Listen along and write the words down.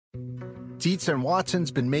Dietz and Watson's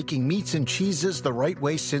been making meats and cheeses the right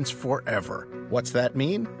way since forever. What's that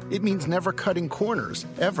mean? It means never cutting corners,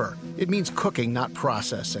 ever. It means cooking, not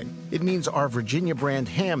processing. It means our Virginia brand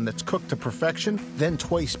ham that's cooked to perfection, then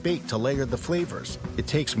twice baked to layer the flavors. It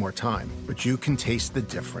takes more time, but you can taste the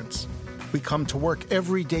difference. We come to work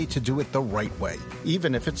every day to do it the right way,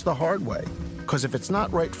 even if it's the hard way. Because if it's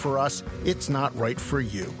not right for us, it's not right for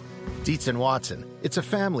you. Dietz and Watson, it's a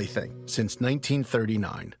family thing since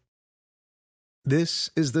 1939. This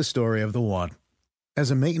is the story of the one. As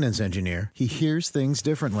a maintenance engineer, he hears things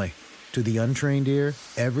differently. To the untrained ear,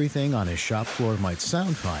 everything on his shop floor might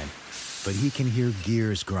sound fine, but he can hear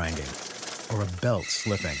gears grinding or a belt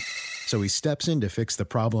slipping. So he steps in to fix the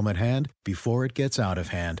problem at hand before it gets out of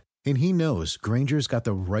hand. And he knows Grainger's got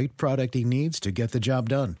the right product he needs to get the job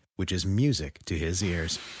done, which is music to his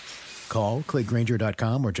ears. Call, click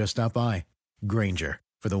Grainger.com, or just stop by. Grainger,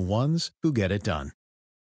 for the ones who get it done.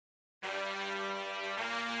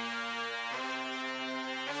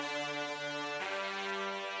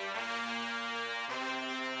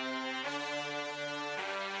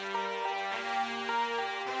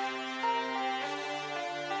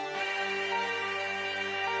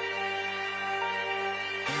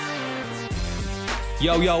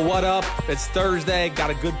 Yo, what up? It's Thursday. Got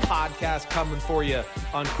a good podcast coming for you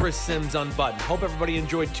on Chris Sims Unbuttoned. Hope everybody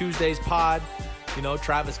enjoyed Tuesday's pod. You know,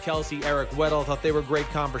 Travis Kelce, Eric Weddle, thought they were great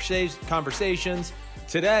conversations.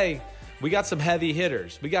 Today, we got some heavy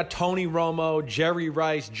hitters. We got Tony Romo, Jerry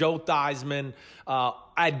Rice, Joe Theismann. I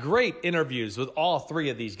had great interviews with all three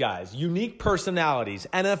of these guys. Unique personalities,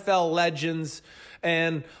 NFL legends,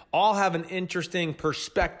 and all have an interesting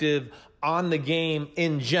perspective on the game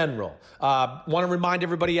in general. Want to remind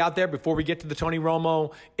everybody out there before we get to the Tony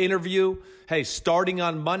Romo interview, hey, starting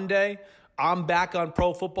on Monday, I'm back on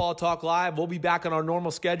Pro Football Talk Live. We'll be back on our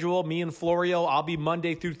normal schedule. Me and Florio, I'll be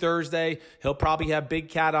Monday through Thursday. He'll probably have Big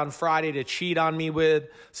Cat on Friday to cheat on me with,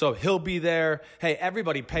 so he'll be there. Hey,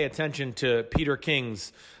 everybody pay attention to Peter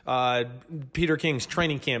King's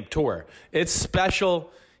training camp tour. It's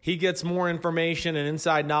special. He gets more information and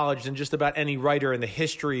inside knowledge than just about any writer in the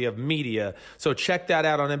history of media. So check that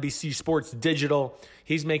out on NBC Sports Digital.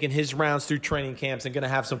 He's making his rounds through training camps and going to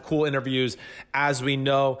have some cool interviews, as we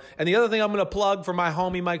know. And the other thing I'm going to plug for my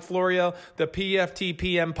homie Mike Florio, the PFT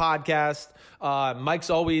PM podcast. Mike's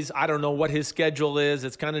always, I don't know what his schedule is.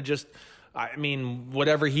 It's kind of just, I mean,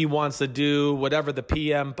 whatever he wants to do, whatever the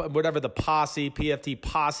PFT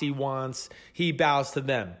posse wants, he bows to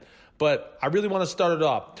them. But I really want to start it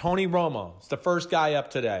off. Tony Romo is the first guy up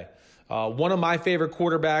today. One of my favorite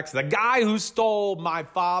quarterbacks, the guy who stole my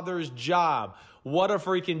father's job. What a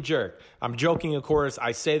freaking jerk. I'm joking, of course.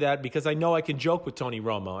 I say that because I know I can joke with Tony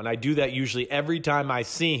Romo, and I do that usually every time I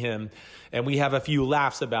see him, and we have a few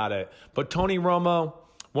laughs about it. But Tony Romo,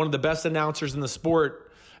 one of the best announcers in the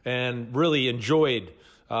sport, and really enjoyed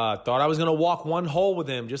thought I was going to walk one hole with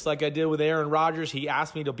him, just like I did with Aaron Rodgers. He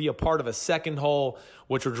asked me to be a part of a second hole,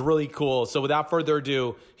 which was really cool. So without further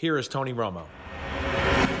ado, here is Tony Romo.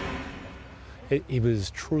 It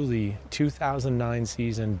was truly 2009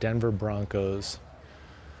 season, Denver Broncos.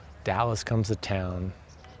 Dallas comes to town,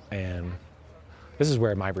 and this is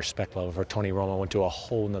where my respect level for Tony Romo went to a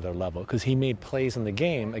whole nother level, because he made plays in the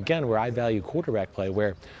game, again, where I value quarterback play,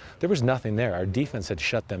 where there was nothing there. Our defense had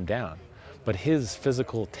shut them down. But his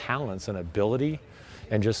physical talents and ability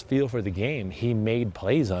and just feel for the game, he made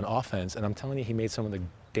plays on offense. And I'm telling you, he made some of the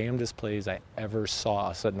damnedest plays I ever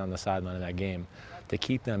saw sitting on the sideline of that game to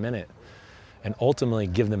keep them in it and ultimately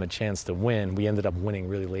give them a chance to win. We ended up winning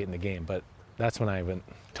really late in the game. But that's when I went,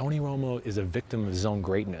 Tony Romo is a victim of his own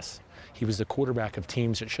greatness. He was the quarterback of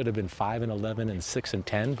teams that should have been 5-11 and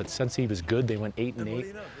 6-10. But since he was good, they went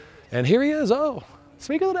 8-8. And here he is. Oh,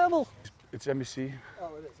 speak of the devil. It's NBC.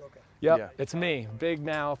 Oh, it is, okay. Yep, yeah. It's me, Big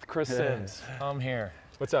Mouth Chris Sims. I'm here.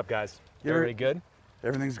 What's up, guys? Everybody good?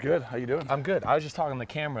 Everything's good. How you doing? I'm good. I was just talking to the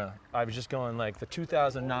camera. I was just going like the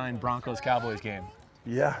 2009 Broncos-Cowboys game.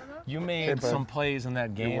 Yeah. You made some plays in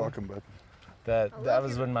that game. You're welcome, bud. That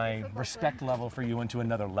was when my respect level for you went to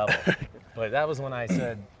another level. But that was when I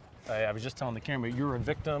said, I was just telling the camera, you're a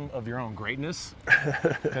victim of your own greatness,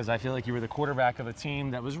 because I feel like you were the quarterback of a team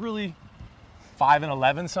that was really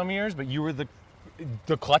 5-11 some years, but you were the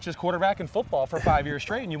clutchest quarterback in football for 5 years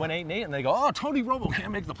straight, and you went 8-8, and they go, oh, Tony Romo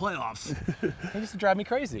can't make the playoffs. It used to drive me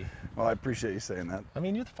crazy. Well, I appreciate you saying that. I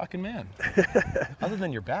mean, you're the fucking man. Other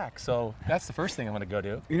than your back, so that's the first thing I'm going to go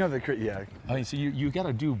do. You know, yeah. I mean, so you got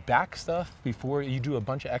to do back stuff before you do a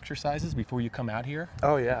bunch of exercises before you come out here?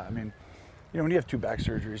 Oh, yeah. I mean, you know, when you have two back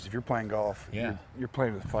surgeries, if you're playing golf, yeah, you're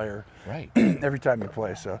playing with fire. Right. Every time you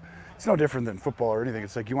play, so it's no different than football or anything.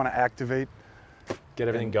 It's like you want to get Get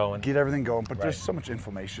everything and going. Get everything going. But Right. there's so much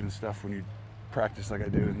inflammation and stuff when you practice like I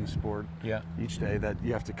do in the sport each day that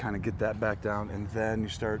you have to kind of get that back down, and then you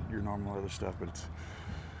start your normal other stuff. But it's,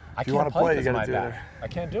 I if you can't want to play, you got my to do it. back. I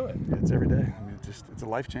can't do it. It's every day. I mean, it's a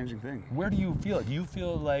life-changing thing. Where do you feel it? Do you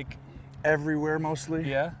feel like Everywhere, mostly.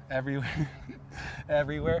 Yeah, everywhere.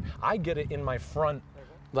 Everywhere. I get it in my front.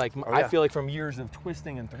 Like Oh, I yeah. feel like from years of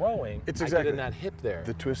twisting and throwing, It's I exactly get in that hip there.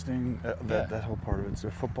 The twisting, that whole part of it. So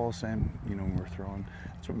football, same. You know, when we're throwing,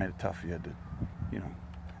 that's what made it tough. You had to, you know.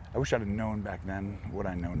 I wish I'd have known back then what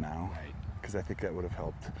I know now, Right. because I think that would have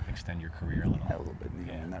helped Extend your career a little. a little bit, you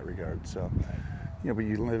know, in that regard. So, you know, but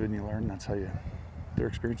you live and you learn. That's how you. Their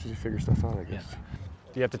experiences, you figure stuff out, I guess.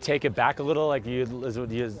 Do you have to take it back a little? Like you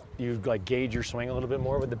like gauge your swing a little bit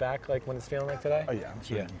more with the back, like when it's feeling like today? Oh yeah, I'm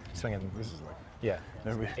Yeah, swinging. This is like. Yeah,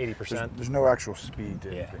 There's, 80%. there's no actual speed to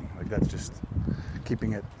Yeah. anything. Like that's just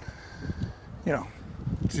keeping it. You know,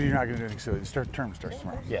 so you're not going to do anything silly. The term starts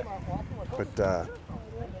tomorrow. Yeah. But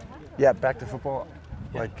yeah, back to football.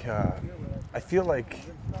 Like I feel like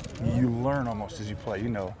you learn almost as you play. You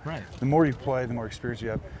know, Right. The more you play, the more experience you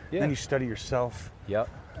have. Yeah. Then you study yourself, Yep.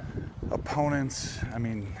 opponents. I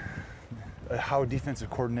mean, how a defensive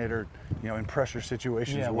coordinator, you know, in pressure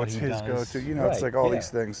situations, Yeah, what what's he his does. go-to. You know, it's Right, like all yeah, these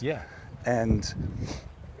things. yeah. And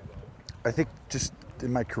I think just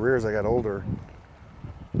in my career as I got older,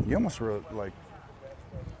 you almost were like,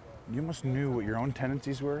 you almost knew what your own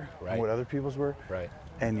tendencies were Right. and what other people's were. Right.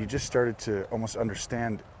 And you just started to almost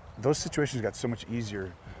understand. Those situations got so much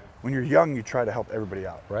easier. When you're young, you try to help everybody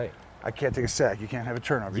out. Right. I can't take a sack. You can't have a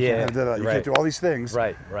turnover. You Yeah, can't have that. You right. can't do all these things.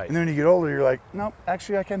 Right, right. And then when you get older, you're like, no,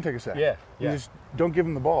 actually, I can take a sack. Yeah, You yeah. just don't give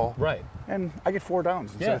them the ball. Right. And I get 4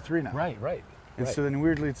 downs instead Yeah. of 3 now. Right. Right. And right. so then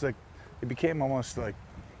weirdly, it's like, it became almost like,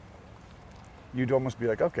 you'd almost be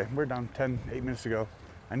like, okay, we're down 8 minutes to go.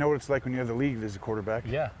 I know what it's like when you have the lead as a quarterback.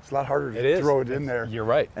 Yeah. It's a lot harder It to is. throw it in there. You're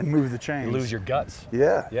right. And move the chains. You lose your guts.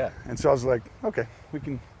 Yeah. Yeah. And so I was like, okay, we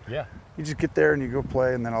can. Yeah. You just get there and you go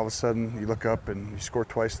play, and then all of a sudden you look up and you score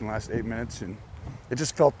twice in the last 8 minutes, and it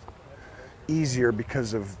just felt easier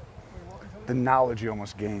because of the knowledge you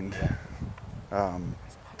almost gained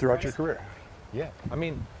throughout your career. Yeah. I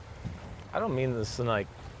mean, I don't mean this in like,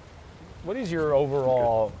 what is your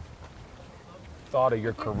overall thought of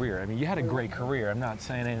your career? I mean, you had a great career. I'm not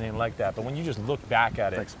saying anything like that, but when you just look back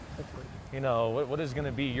at it, Thanks. you know, what is going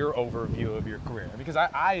to be your overview of your career? Because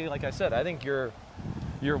I like I said, I think you're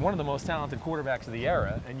one of the most talented quarterbacks of the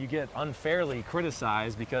era, and you get unfairly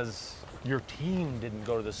criticized because your team didn't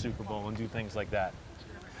go to the Super Bowl and do things like that.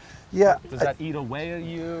 Yeah. Does that eat away at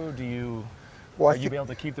you? Do you? Well, I Are you think- be able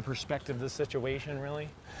to keep the perspective of the situation, really?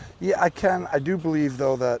 Yeah, I can. I do believe,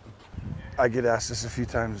 though, that I get asked this a few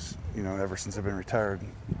times, you know, ever since I've been retired.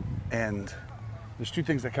 And there's 2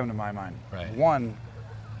 things that come to my mind. Right. One,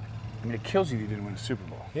 I mean, it kills you if you didn't win a Super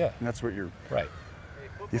Bowl. Yeah. And that's what Right.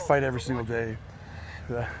 you fight every single day.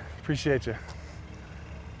 Appreciate you.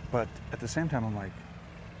 But at the same time, I'm like,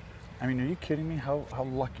 I mean, are you kidding me? How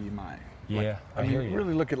lucky am I? Yeah, I I mean, hear you.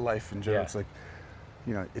 really look at life in general. Yeah. It's like,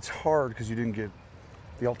 you know, it's hard because you didn't get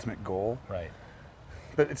the ultimate goal. Right.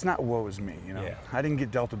 But it's not woe is me, you know. Yeah. I didn't get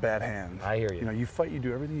dealt a bad hand. I hear you. You know, you fight, you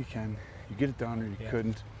do everything you can, you get it done or you Yeah.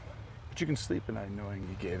 couldn't. But you can sleep at night knowing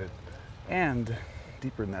you gave it. And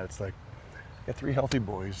deeper than that, it's like, I got 3 healthy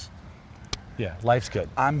boys. Yeah. Life's good.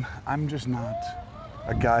 I'm just not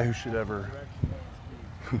a guy who should ever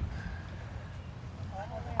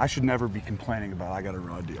I should never be complaining about I got a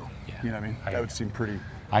raw deal. Yeah. You know what I mean? I That would seem pretty.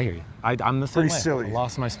 I hear you. I'm the same Pretty way. silly. I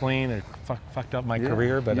lost my spleen. It fucked up my Yeah,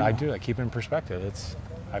 career, but I yeah. do. I keep it in perspective.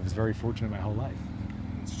 I was very fortunate my whole life.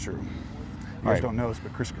 It's true. You All guys right. don't know this,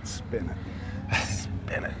 but Chris could spin it.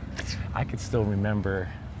 Spin it. I could still remember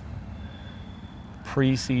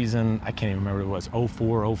preseason. I can't even remember what it was.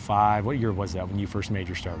 04, 05. What year was that when you first made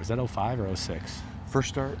your start? Was that 05 or 06? First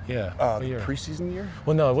start? Yeah. The What year? preseason year?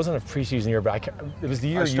 Well, no, it wasn't a preseason year, but it was the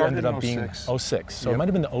year I you started ended in up being 06. 06. So it Yep. might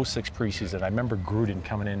have been the 06 preseason. I remember Gruden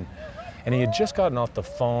coming in, and he had just gotten off the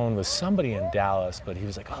phone with somebody in Dallas, but he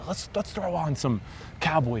was like, "Oh, let's throw on some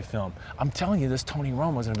Cowboy film. I'm telling you, this Tony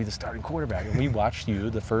Romo's going to be the starting quarterback." And we watched you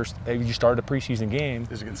you started a preseason game.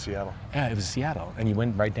 This is against Seattle. Yeah, it was Seattle, and you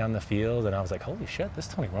went right down the field, and I was like, "Holy shit, this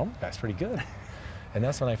Tony Romo guy's pretty good." And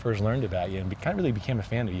that's when I first learned about you, and kind of really became a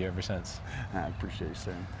fan of you ever since. I appreciate you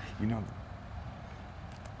saying. You know,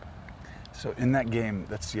 so in that game,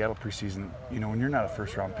 that Seattle preseason, you know, when you're not a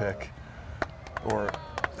first-round pick or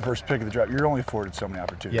the first pick of the draft, you're only afforded so many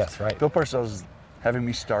opportunities. Yes, right. Bill Parcells is having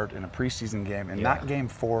me start in a preseason game and Yeah. not game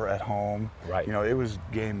 4 at home. Right. You know, it was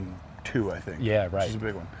game 2, I think. Yeah, right. Which is a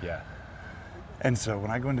big one. Yeah. And so when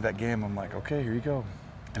I go into that game, I'm like, okay, here you go.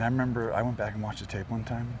 And I remember I went back and watched the tape one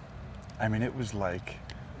time. I mean, it was like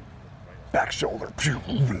back shoulder.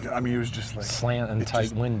 I mean, it was just like slant and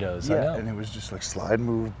tight windows. I know. Yeah, and it was just like slide,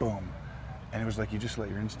 move, boom. And it was like you just let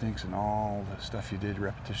your instincts and all the stuff you did,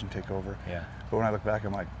 repetition, take over. Yeah. But when I look back,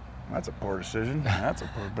 I'm like, that's a poor decision. That's a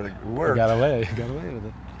poor, but it worked. You got away with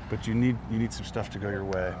it. But you need some stuff to go your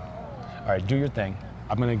way. All right, do your thing.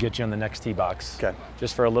 I'm going to get you on the next tee box. Okay.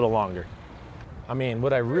 Just for a little longer. I mean,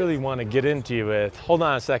 what I really want to get into you with, hold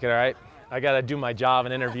on a second, all right? I got to do my job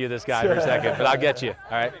and interview this guy for a second, but I'll get you,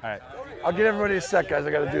 all right? All right. I'll get everybody a sec, guys.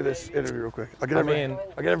 I got to do this interview real quick. I'll get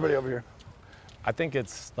everybody over here. I think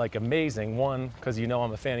it's like amazing, one, because you know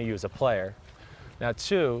I'm a fan of you as a player. Now,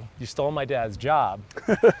 two, you stole my dad's job,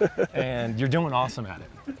 and you're doing awesome at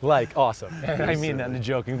it. Like, awesome. And I mean that in a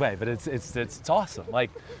joking way, but it's awesome. Like,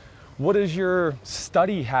 what is your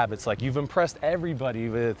study habits like? You've impressed everybody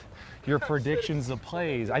with your predictions of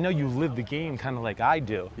plays. I know you live the game kind of like I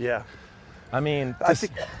do. Yeah. I mean, I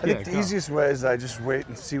think the easiest way is I just wait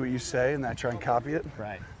and see what you say, and I try and copy it.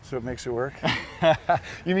 Right. So it makes it work.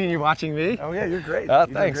 You mean you're watching me? Oh yeah, you're great. Oh,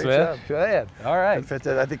 You thanks, did a great man. job. Go ahead. All right.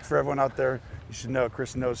 I think for everyone out there, you should know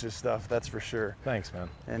Chris knows his stuff. That's for sure. Thanks, man.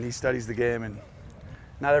 And he studies the game, and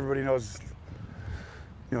not everybody knows.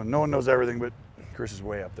 You know, no one knows everything, but Chris is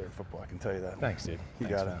way up there in football. I can tell you that. Thanks, dude. You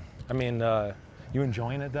Thanks, got it. man. I mean, you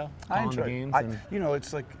enjoying it though? I Calling enjoy the it. games. You know,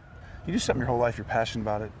 it's like you do something your whole life. You're passionate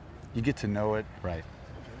about it. You get to know it. Right.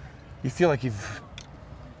 You feel like you've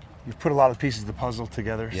put a lot of pieces of the puzzle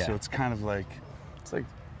together. Yeah. So it's kind of like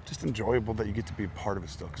just enjoyable that you get to be a part of it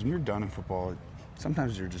still. Because when you're done in football,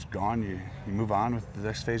 sometimes you're just gone. You move on with the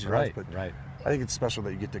next phase of your life. But Right. I think it's special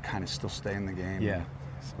that you get to kind of still stay in the game. Yeah.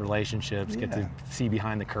 Relationships, get to Yeah. see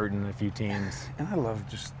behind the curtain a few teams. And I love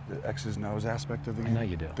just the X's and O's aspect of the game. know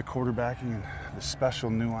you do. The quarterbacking and the special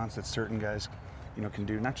nuance that certain guys, can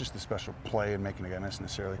do. Not just the special play and making a guy miss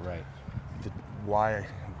necessarily. Right. Why a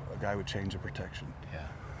guy would change a protection. Yeah.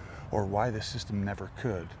 Or why the system never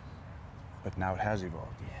could, but now it has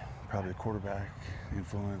evolved. Yeah. Probably the quarterback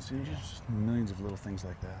influence. Just millions of little things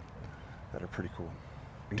like that are pretty cool.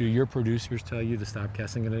 Do your producers tell you to stop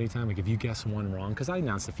guessing at any time? Like if you guess one wrong, because I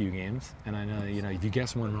announced a few games, and I know, if you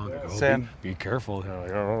guess one wrong, like, Sam, be careful. They're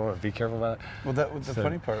like, oh, be careful about it. Well, the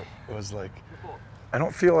funny part was like, I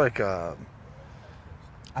don't feel like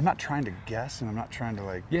I'm not trying to guess, and I'm not trying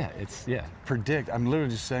to predict. I'm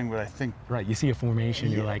literally just saying what I think. Right. You see a formation,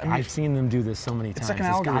 you're like, I've seen them do this so many times. It's like an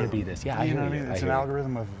It's got algorithm. to be this. Yeah, you know what I mean. It's an hear you.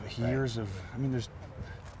 algorithm of years of. I mean,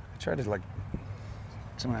 I try to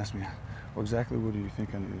Someone asked me, well, exactly what do you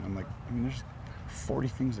think? I'm like, there's 40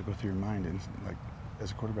 things that go through your mind, and like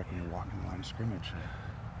as a quarterback when you're walking the line of scrimmage,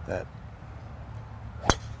 that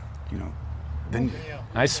then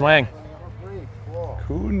Nice swing.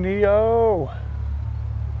 Cuneo.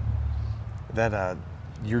 That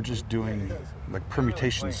you're just doing like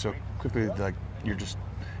permutations so quickly, like it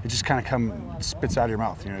just kind of spits out of your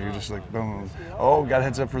mouth. You're just like, boom. Oh, got a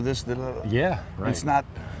heads up for this. Yeah, right. It's not.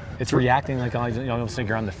 It's reacting like you almost think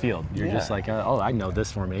you're on the field. You're Yeah. just like, oh, I know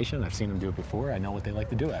this formation. I've seen them do it before. I know what they like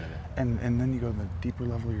to do out of it. And then you go to the deeper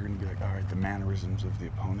level. You're going to be like, all right, the mannerisms of the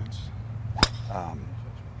opponents,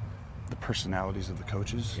 the personalities of the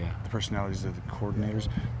coaches, the personalities of the coordinators,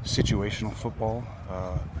 situational football.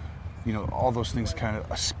 All those things kind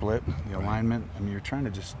of a split, the alignment. I mean, you're trying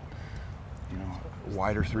to just,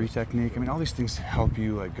 wider three technique. I mean, all these things help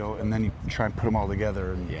you go, and then you try and put them all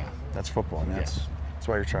together, and that's football. I mean, that's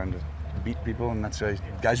why you're trying to beat people, and that's why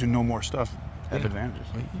guys who know more stuff have advantages.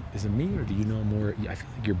 Wait, is it me, or do you know more? I feel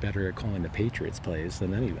like you're better at calling the Patriots plays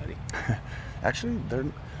than anybody. Actually,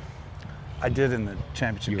 I did in the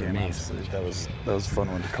championship You were game. amazing. Honestly. That was a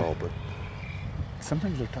fun one to call, but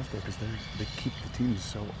sometimes they're tough though because they keep the teams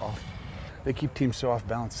so off. They keep teams so off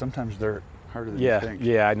balance. Sometimes they're harder than you think.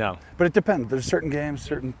 Yeah, I know. But it depends. There's certain games,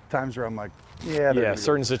 certain times where I'm like,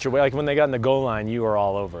 Certain situations. Like when they got in the goal line, you were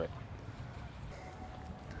all over it.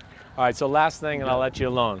 All right, so last thing, and I'll let you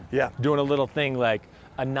alone. Yeah. Doing a little thing like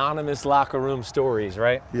anonymous locker room stories,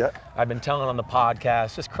 right? Yeah. I've been telling on the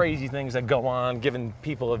podcast, just crazy things that go on, giving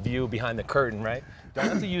people a view behind the curtain, right? Don't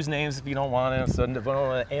have to use names if you don't want to, so don't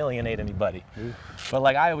want to alienate anybody. But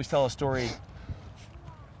like I always tell a story,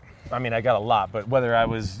 I mean, I got a lot, but whether I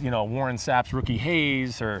was, Warren Sapp's rookie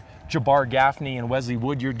Hayes or Jabbar Gaffney and Wesley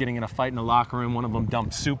Woodyard getting in a fight in the locker room, one of them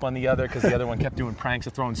dumped soup on the other because the other one kept doing pranks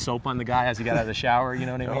of throwing soap on the guy as he got out of the shower, you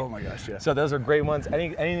know what I mean? Oh my gosh, yeah. So those are great ones.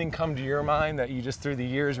 Anything come to your mind that you just through the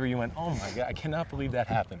years where you went, oh my God, I cannot believe that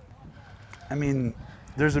happened? I mean,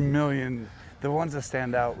 there's a million. The ones that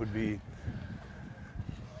stand out would be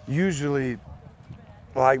usually,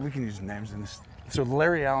 we can use names in this. So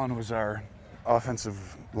Larry Allen was our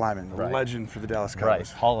offensive lineman, a Right. legend for the Dallas Cowboys. Right,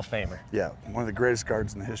 Hall of Famer. Yeah, one of the greatest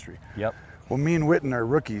guards in the history. Yep. Well, me and Witten are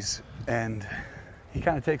rookies, and he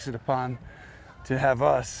kind of takes it upon to have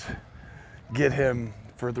us get him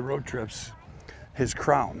for the road trips his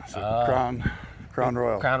crown. So Crown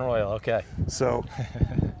Royal. Crown Royal, okay. So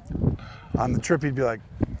on the trip, he'd be like,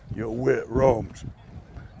 "Yo, Whit, Rome's,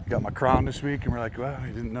 you got my crown this week?" And we're like, "Well, we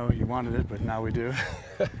didn't know you wanted it, but now we do."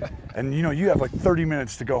 And you know, you have like 30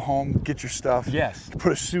 minutes to go home, get your stuff, Yes.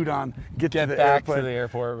 put a suit on, get to the back airplane, to the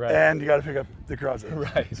airport, right. and you got to pick up the crown.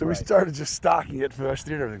 Right, So we right. started just stocking it for the rest of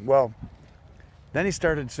the year and everything. Well, then he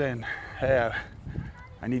started saying, "Hey,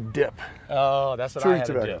 I need dip." Oh, that's what I Chewing had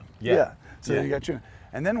tobacco. to do. Yeah. So then Yeah. you got chewing.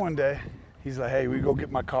 And then one day, he's like, "Hey, we go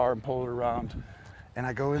get my car and pull it around." And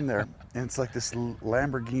I go in there, and it's like this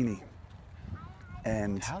Lamborghini.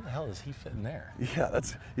 And How the hell does he fit in there? yeah,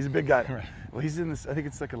 he's a big guy. Right. Well, he's in this, I think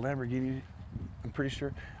it's like a Lamborghini, I'm pretty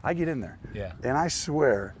sure. I get in there. Yeah. And I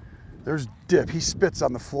swear, there's dip. He spits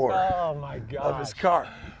on the floor Oh my of his gosh. car.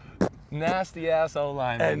 Nasty ass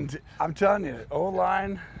O-lineman. And I'm telling you,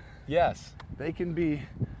 O-line, Yes. they can be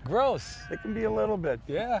Gross. a little bit.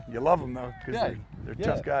 Yeah. You love them though, because Yeah. they're Yeah.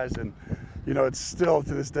 tough guys. And, you know, it's still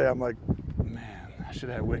to this day, I'm like, man, I should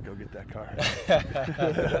have had Wick go get that car.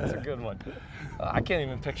 That's a good one. I can't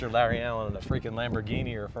even picture Larry Allen in a freaking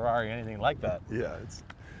Lamborghini or Ferrari or anything like that. Yeah, he's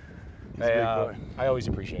a Hey, big boy. I always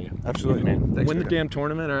appreciate you. Absolutely, man. Thanks Win for the coming. damn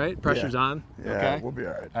tournament, all right? Pressure's Yeah. on. Yeah, Okay. we'll be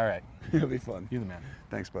all right. All right. It'll be fun. You the man.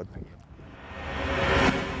 Thanks, bud.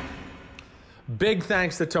 Big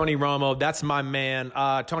thanks to Tony Romo. That's my man.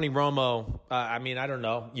 Tony Romo, I mean, I don't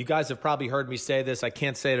know. You guys have probably heard me say this. I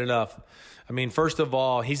can't say it enough. I mean, first of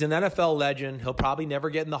all, he's an NFL legend. He'll probably never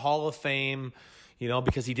get in the Hall of Fame, you know,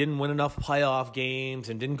 because he didn't win enough playoff games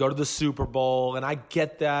and didn't go to the Super Bowl. And I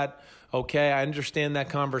get that. Okay, I understand that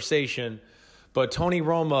conversation. But Tony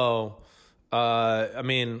Romo, I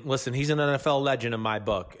mean, listen, he's an NFL legend in my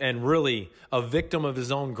book and really a victim of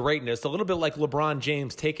his own greatness. A little bit like LeBron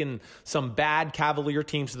James taking some bad Cavalier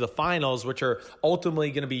teams to the finals, which are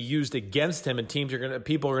ultimately going to be used against him, and people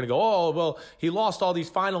are going to go, "Oh, well, he lost all these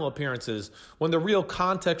final appearances." When the real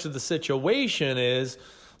context of the situation is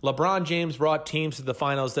LeBron James brought teams to the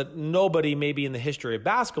finals that nobody maybe in the history of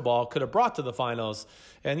basketball could have brought to the finals.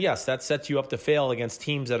 And yes, that sets you up to fail against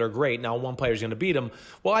teams that are great. Now one player's going to beat them.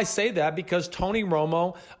 Well, I say that because Tony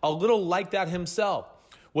Romo, a little like that himself,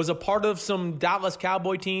 was a part of some Dallas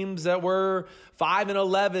Cowboy teams that were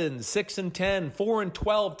 5-11, 6-10,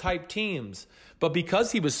 4-12 type teams. But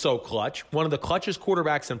because he was so clutch, one of the clutchest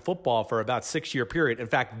quarterbacks in football for about 6-year period, in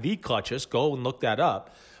fact, the clutchest, go and look that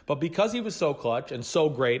up. But because he was so clutch and so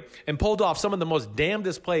great and pulled off some of the most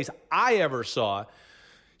damnedest plays I ever saw,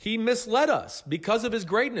 he misled us because of his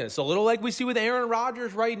greatness. A little like we see with Aaron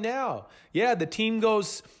Rodgers right now. Yeah, the team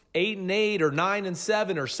goes 8-8 or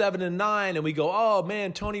 9-7 or 7-9, and we go, "Oh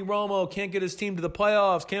man, Tony Romo can't get his team to the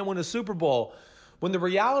playoffs, can't win a Super Bowl." When the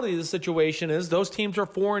reality of the situation is those teams are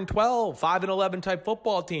 4-12, 5-11 type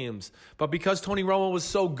football teams. But because Tony Romo was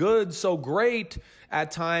so good, so great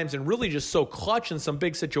at times, and really just so clutch in some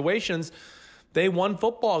big situations, they won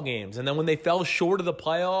football games. And then when they fell short of the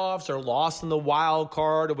playoffs or lost in the wild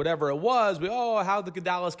card or whatever it was, how did the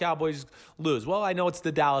Dallas Cowboys lose? Well, I know it's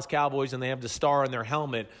the Dallas Cowboys and they have the star in their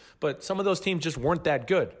helmet, but some of those teams just weren't that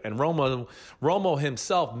good. And Romo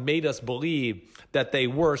himself made us believe that they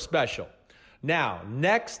were special. Now,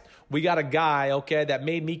 next, we got a guy, okay, that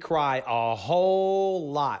made me cry a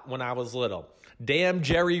whole lot when I was little. Damn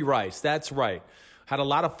Jerry Rice. That's right. Had a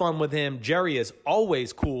lot of fun with him. Jerry is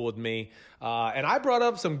always cool with me. And I brought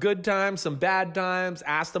up some good times, some bad times,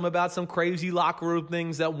 asked him about some crazy locker room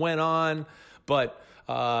things that went on. But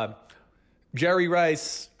Jerry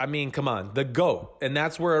Rice, I mean, come on, the GOAT. And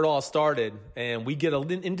that's where it all started. And we get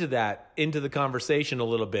into the conversation a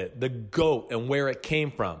little bit. The GOAT and where it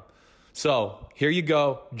came from. So here you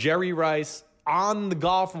go. Jerry Rice on the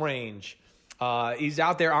golf range. He's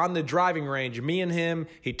out there on the driving range. Me and him,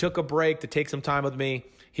 he took a break to take some time with me.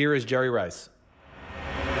 Here is Jerry Rice.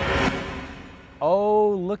 Oh,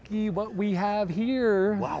 looky what we have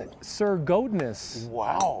here. Wow. Sir Goatness.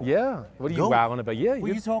 Wow. Yeah. What are you Goat? wowing about? Yeah. What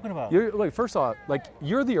are you talking about? You're like, first off, like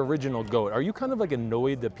you're the original GOAT. Are you kind of like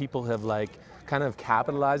annoyed that people have like kind of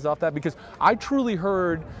capitalized off that? Because I truly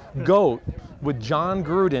heard GOAT with John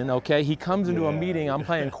Gruden. Okay, he comes into a meeting. I'm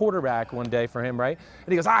playing quarterback one day for him, right?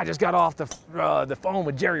 And he goes, "I just got off the phone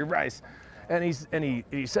with Jerry Rice." And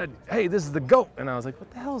he said, "Hey, this is the GOAT." And I was like,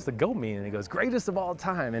 "What the hell does the GOAT mean?" And he goes, "Greatest of all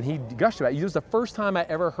time." And he gushed about it. It was the first time I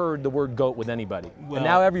ever heard the word GOAT with anybody. Well- and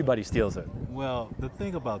now everybody steals it. Well, the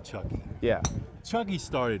thing about Chucky, Yeah. Chucky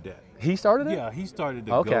started that. He started it? Yeah, he started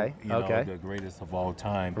the Okay, GOAT, okay. the greatest of all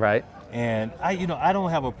time. Right. And I don't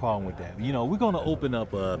have a problem with that. We're going to open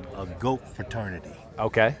up a GOAT fraternity.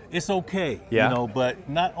 Okay. It's okay, Yeah. but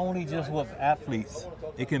not only just with athletes,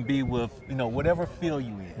 it can be with, whatever field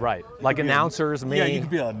you in. Right. It Like could be announcers, me. Yeah, you could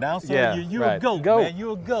be an announcer. Yeah, You're right. a GOAT, Goat. man.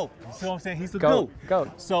 You're a GOAT. You see what I'm saying? He's a Goat. GOAT.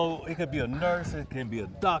 Goat. So it could be a nurse, it can be a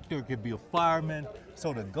doctor, it could be a fireman.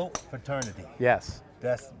 So the GOAT fraternity, Yes.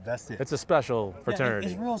 that's it. It's a special fraternity.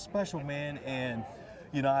 Yeah, it's real special, man. And,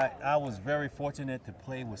 I was very fortunate to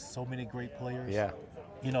play with so many great players. Yeah.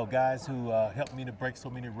 Guys who helped me to break so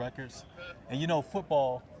many records. And,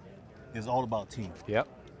 football is all about team. Yep.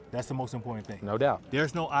 That's the most important thing. No doubt.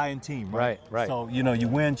 There's no I in team, right? Right. So, you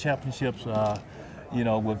win championships,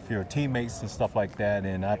 with your teammates and stuff like that,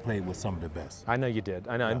 and I played with some of the best. I know you did.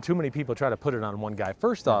 I know. And too many people try to put it on one guy.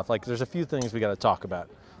 First off, there's a few things we got to talk about.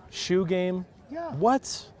 Shoe game. Yeah.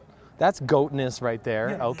 What? That's goatness right there.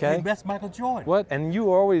 Yeah, Okay. and that's Michael Jordan. What? And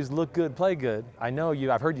you always look good, play good. I know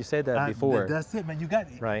you. I've heard you say that before. That's it, man. You got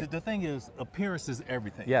Right. The thing is, appearance is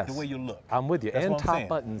everything. Yes. The way you look. I'm with you. That's And what I'm top saying.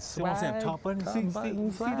 buttons. See what I'm saying? Swag, Top buttons. top See,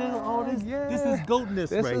 buttons, see this, all this. swag, This yeah. is goatness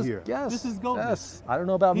This right is- here. Yes. This is goatness. Yes. I don't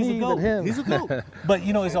know about He's me, a goat. but him. He's a goat. But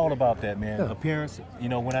it's all about that, man. Appearance.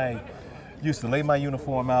 When I used to lay my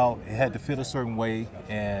uniform out, it had to fit a certain way.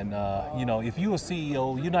 And if you're a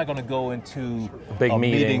CEO, you're not going to go into A big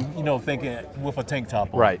meeting. thinking with a tank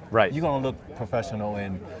top on. Right. You're going to look professional,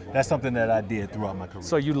 and that's something that I did throughout my career.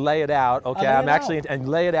 So you lay it out. Okay, lay I'm it actually out. and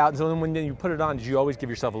lay it out. So then when you put it on, did you always give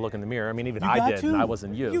yourself a look in the mirror? I mean, even You I got did, to. and I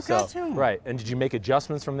wasn't you. You so got to. right. And did you make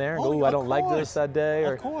adjustments from there? Oh, Oh, I of don't like this course. that day.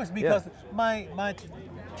 Or, Of course, Yeah. because my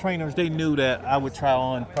trainers, they knew that I would try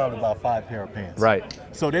on probably about 5 pair of pants. Right.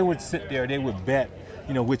 So they would sit there, they would bet,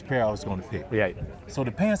 which pair I was going to pick. Yeah. So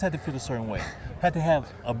the pants had to fit a certain way. Had to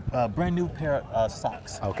have a brand new pair of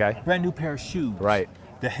socks. Okay. Brand new pair of shoes. Right.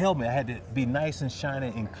 The helmet had to be nice and shiny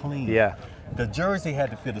and clean. Yeah. The jersey had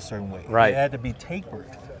to fit a certain way. Right. It had to be tapered.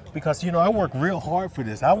 Because I work real hard for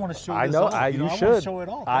this. I want to show I this know. off. I I want should. to show it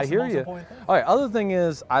off. I That's the hear most you. important thing. All right. Other thing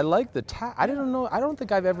is, I like the I didn't know. I don't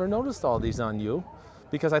think I've ever noticed all these on you,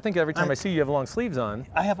 because I think every time I see you have long sleeves on.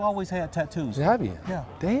 I have always had tattoos. Have you? Yeah.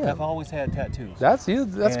 Damn. I've always had tattoos. That's you.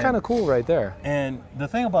 That's And- kind of cool right there. And the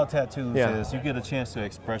thing about tattoos Yeah. is you get a chance to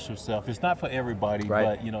express yourself. It's not for everybody,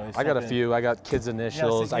 Right. but it's I got a something- few. I got kids'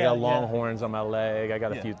 initials. I yeah, got yeah. Longhorns on my leg. I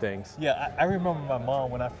got a Yeah. few things. Yeah, I remember my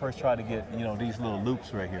mom when I first tried to get, these little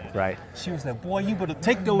loops right here. Right. She was like, boy, you better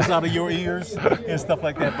take those out of your ears and stuff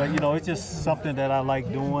like that. But, it's just something that I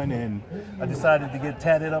like doing, and I decided to get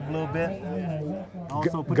tatted up a little bit.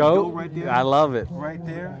 Also put the Goat. goat right there. I love it. Right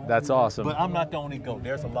there. That's awesome. But I'm not the only goat.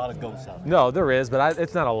 There's a lot of goats out there. No, there is, but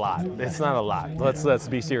it's not a lot. It's not a lot. Let's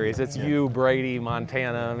be serious. It's you, Brady,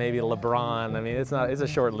 Montana, maybe LeBron. I mean, it's a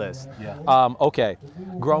short list. Yeah. Okay.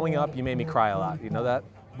 Growing up, you made me cry a lot. You know that?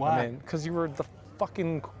 Why? I mean, because you were the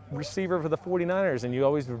fucking receiver for the 49ers, and you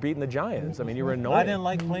always were beating the Giants. I mean, you were annoying. I didn't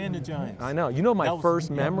like playing the Giants. I know. You know, my That was- first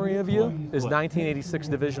memory of you is What? 1986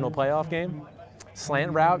 divisional playoff game.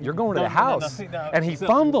 Slant route. You're going to the No, house, see, now, and he so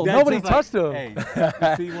fumbled. that's Nobody just touched him.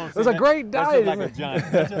 Hey, see, you wanna It was see a that? great That's dive. just like a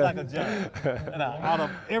giant. That's just like a giant. Now, out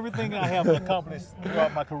of everything I have accomplished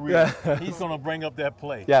throughout my career, he's going to bring up that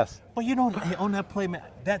play. Yes. But on that play, man,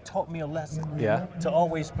 that taught me a lesson. Yeah. To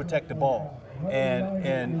always protect the ball.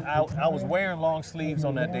 And I was wearing long sleeves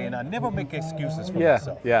on that day, and I never make excuses for Yeah,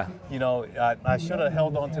 myself. yeah. I should have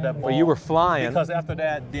held on to that ball. you were flying. Because after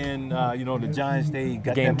that, then the Giants, they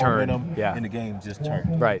got game that turned, momentum, yeah. and the game just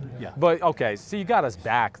turned. Right. Yeah. But okay, so you got us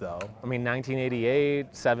back though. I mean, 1988,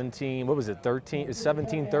 17. What was it? 13?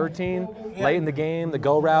 17, 13. Yeah. Late in the game, the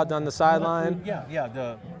go route down the sideline. Yeah.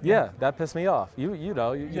 Yeah, that pissed me off. You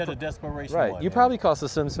know. Yeah, the desperation. Right. one, You man. probably cost the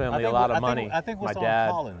Sims family a lot of money. I think it was My on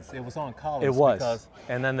dad. Collins. It was on Collins. It was. Because,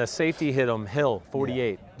 And then the safety hit him. Hill,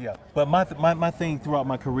 48. yeah. But my thing throughout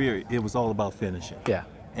my career, it was all about finishing. Yeah.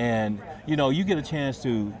 And you get a chance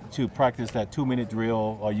to practice that 2-minute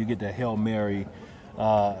drill, or you get the Hail Mary,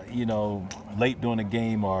 late during the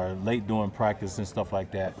game or late during practice and stuff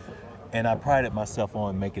like that. And I prided myself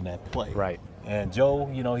on making that play. Right. And Joe,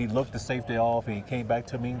 he looked the safety off, and he came back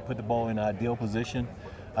to me, put the ball in an ideal position.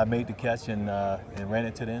 I made the catch and ran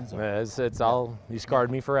it to the end zone. It's all. You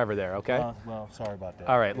scarred me forever there. Okay. Well, sorry about that.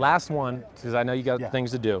 All right, last one, because I know you got Yeah.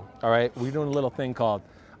 things to do. All right, we're doing a little thing called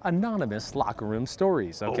anonymous locker room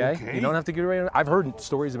stories, okay? Okay. You don't have to get ready. I've heard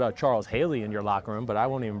stories about Charles Haley in your locker room, but I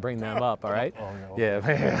won't even bring them up, all right? Oh,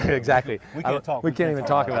 yeah, exactly. We can't talk. We can't even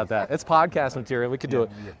talk about that. It's podcast material. We could do it.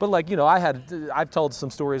 Yeah. But I've told some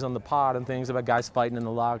stories on the pod and things about guys fighting in the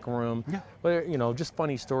locker room. Yeah. But, just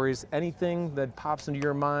funny stories. Anything that pops into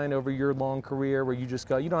your mind over your long career where you just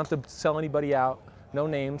go, you don't have to sell anybody out. No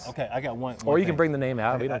names. Okay, I got one Or you thing. can bring the name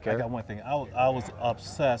out. We don't care. I got one thing. I was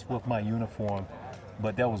obsessed with my uniform,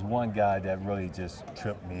 but there was one guy that really just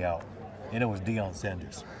tripped me out, and it was Deion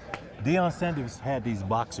Sanders. Deion Sanders had these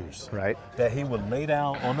boxers, Right. that he would lay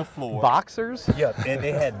down on the floor. Boxers? Yeah, and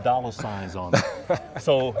they had dollar signs on them.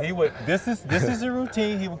 So he would. This is a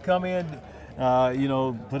routine. He would come in,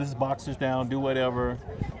 put his boxers down, do whatever,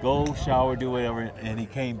 go shower, do whatever, and he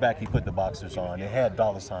came back. He put the boxers on. They had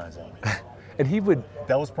dollar signs on it. And he would.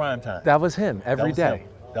 That was prime time. That was him every day. Him.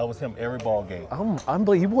 That was him every ball game.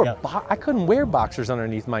 Unbelievable. He wore. Yeah. I couldn't wear boxers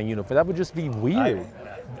underneath my uniform. That would just be weird.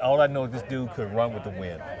 All I know is this dude could run with the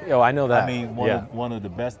wind. I know that. I mean, one of the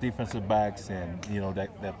best defensive backs, and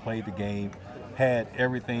that played the game, had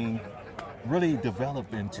everything really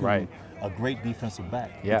developed into a great defensive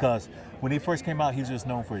back. Yeah. Because when he first came out, he was just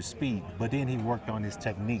known for his speed, but then he worked on his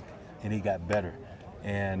technique and he got better.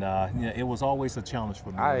 And it was always a challenge for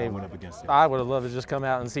me when I went up against him. I would have loved to just come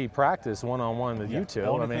out and see practice one-on-one with you two. The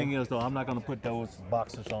only thing is, though, I'm not going to put those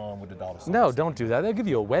boxers on with the dollar signs. No, don't do that. They'll give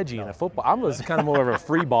you a wedgie in a football. I was kind of more of a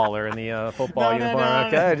free baller in the football uniform.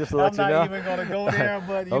 Okay, just to let you know. I'm not even going to go there,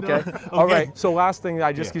 but okay. All right. So last thing,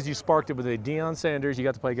 because you sparked it with a Deion Sanders, you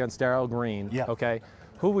got to play against Darrell Green. Yeah. Okay.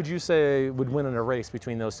 Who would you say would win in a race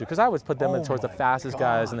between those two? Because I would put them in towards the fastest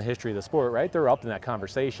guys in the history of the sport, right? They're up in that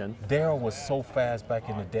conversation. Darrell was so fast back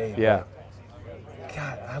in the day. Yeah.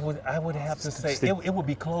 God, I would have to say it would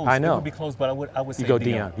be close. I know. It would be close, but I would say You go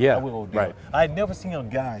Deion. Yeah. I would go Deion. Right. I had never seen a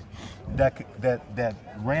guy that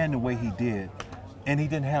ran the way he did, and he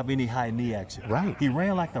didn't have any high knee action. Right. He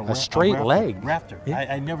ran like a straight rafter, leg. Rafter. Yeah.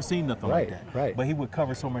 I never seen nothing like that. Right. But he would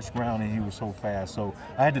cover so much ground, and he was so fast. So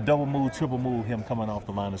I had to double move, triple move him coming off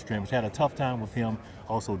the line of scrimmage. Had a tough time with him.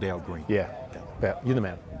 Also, Darrell Green. Yeah. You're the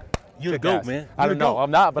man. You're the GOAT, man. I don't know.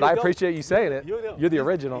 I'm not, but I appreciate you saying it. You're the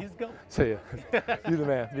original. He's the GOAT. See ya. You're the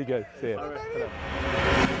man. Be good. See ya. All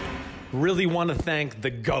right. Really want to thank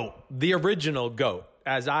the GOAT, the original GOAT.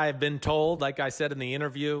 As I have been told, like I said in the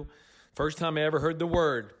interview, first time I ever heard the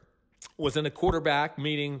word was in a quarterback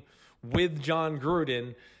meeting with John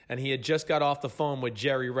Gruden, and he had just got off the phone with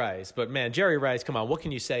Jerry Rice. But, man, Jerry Rice, come on, what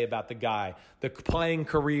can you say about the guy? The playing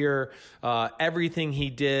career, everything he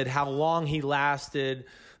did, how long he lasted,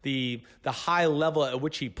 the high level at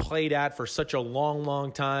which he played at for such a long,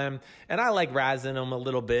 long time. And I like razzing him a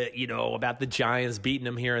little bit, about the Giants beating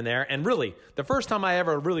him here and there. And really, the first time I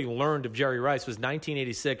ever really learned of Jerry Rice was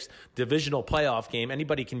 1986 divisional playoff game.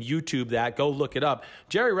 Anybody can YouTube that. Go look it up.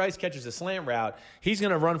 Jerry Rice catches a slant route. He's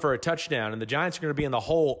going to run for a touchdown, and the Giants are going to be in the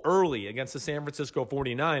hole early against the San Francisco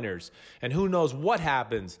 49ers. And who knows what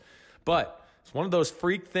happens. But it's one of those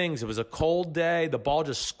freak things. It was a cold day. The ball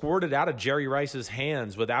just squirted out of Jerry Rice's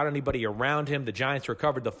hands without anybody around him. The Giants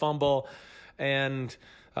recovered the fumble. And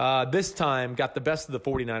this time got the best of the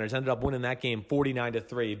 49ers. Ended up winning that game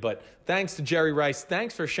 49-3. But thanks to Jerry Rice.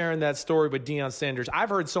 Thanks for sharing that story with Deion Sanders. I've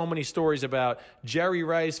heard so many stories about Jerry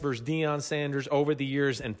Rice versus Deion Sanders over the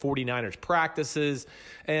years and 49ers practices.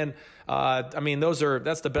 And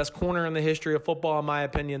that's the best corner in the history of football, in my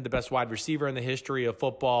opinion, the best wide receiver in the history of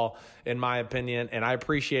football, in my opinion. And I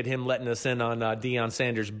appreciate him letting us in on Deion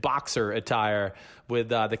Sanders' boxer attire with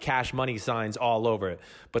the cash money signs all over it.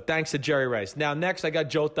 But thanks to Jerry Rice. Now, next, I got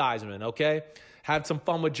Joe Theismann, okay? Had some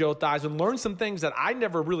fun with Joe Theismann. Learned some things that I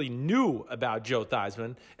never really knew about Joe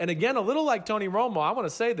Theismann. And again, a little like Tony Romo, I want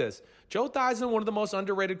to say this. Joe Theismann, one of the most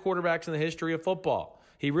underrated quarterbacks in the history of football.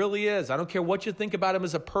 He really is. I don't care what you think about him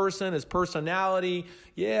as a person, his personality.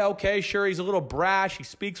 Yeah, okay, sure, he's a little brash. He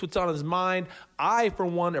speaks what's on his mind. I, for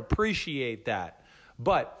one, appreciate that.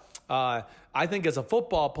 But I think as a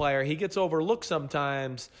football player, he gets overlooked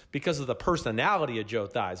sometimes because of the personality of Joe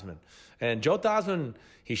Theismann. And Joe Theismann,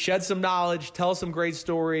 he sheds some knowledge, tells some great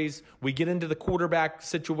stories. We get into the quarterback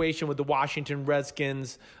situation with the Washington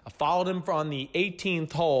Redskins. I followed him on the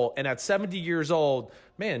 18th hole, and at 70 years old,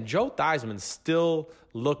 man, Joe Theismann's still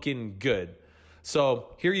looking good. So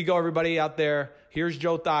here you go, everybody out there. Here's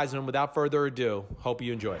Joe Theismann. Without further ado, hope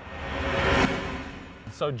you enjoy it.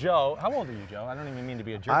 So, Joe, how old are you, Joe? I don't even mean to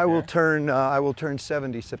be a jerk. I will turn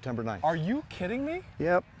 70 September 9th. Are you kidding me?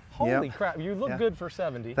 Yep. Holy crap, you look good for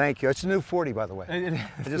 70. Thank you. It's a new 40, by the way.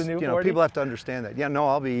 It's the new 40? People have to understand that. Yeah, no,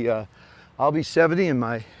 I'll be 70, and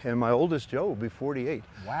my oldest Joe will be 48.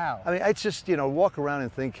 Wow. I mean, it's just, walk around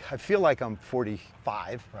and think, I feel like I'm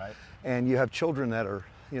 45. Right. And you have children that are,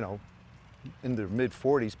 in their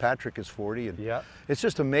mid-40s. Patrick is 40. And yep. It's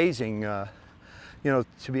just amazing,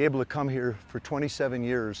 to be able to come here for 27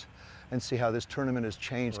 years and see how this tournament has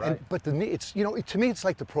changed. Right. But to me, it's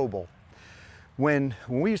like the Pro Bowl. When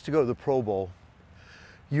we used to go to the Pro Bowl,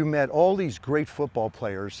 you met all these great football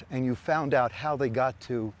players, and you found out how they got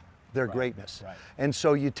to their greatness. Right. And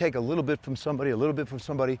so you take a little bit from somebody,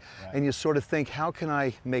 Right. and you sort of think, how can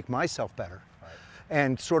I make myself better? Right.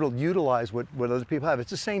 And sort of utilize what other people have.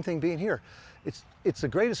 It's the same thing being here. It's the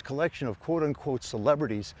greatest collection of quote unquote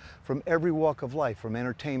celebrities from every walk of life, from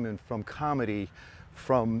entertainment, from comedy,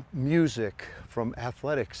 from music, from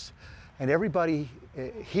athletics. And everybody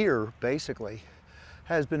here basically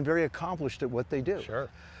has been very accomplished at what they do. Sure.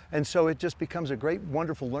 And so it just becomes a great,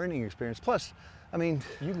 wonderful learning experience. Plus, I mean,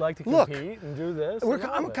 You'd like to look, compete and do this?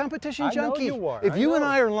 I'm a competition I know junkie. you are. If I you and know.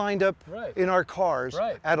 I are lined up Right. in our cars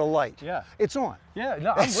Right. at a light, Yeah. it's on. Yeah,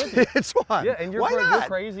 no, I'm with you. It's on. Yeah, and you're, Why you're not?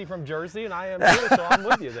 crazy from Jersey, and I am too, so I'm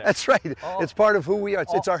with you there. That's right. Oh. It's part of who we are.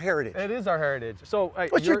 It's our heritage. It is our heritage. So,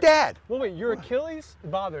 What's your dad? Well, wait, your Achilles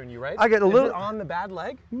bothering you, right? I get a Is little- it on the bad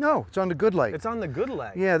leg? No, it's on the good leg. It's on the good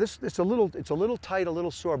leg. Yeah, it's a little tight, a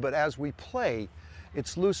little sore, but as we play,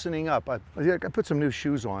 it's loosening up. I put some new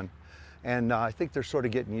shoes on, and I think they're sort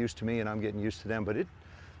of getting used to me, and I'm getting used to them. But it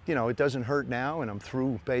doesn't hurt now, and I'm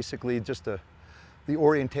through basically just the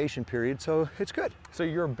orientation period, so it's good. So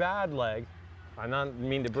your bad leg, I don't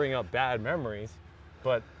mean to bring up bad memories,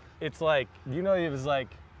 but it's like, it was like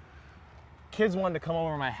kids wanted to come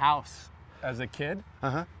over to my house as a kid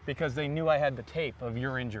because they knew I had the tape of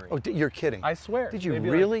your injury. Oh, you're kidding? I swear. Did you They'd be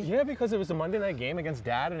like, really? yeah, because it was a Monday night game against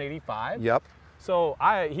Dad in '85. Yep. So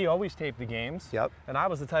he always taped the games. Yep. And I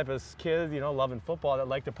was the type of kid, loving football that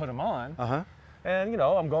liked to put them on. Uh-huh. And,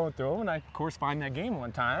 I'm going through them, and I, of course, find that game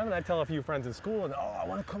one time, and I tell a few friends in school, and, I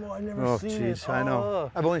want to come on, I've never Oh, seen geez, it. I know.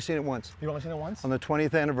 Oh. I've only seen it once. You've only seen it once? On the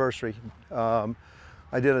 20th anniversary.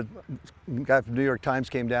 I did a guy from New York Times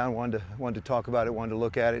came down, wanted to talk about it, wanted to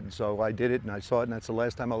look at it, and so I did it, and I saw it, and that's the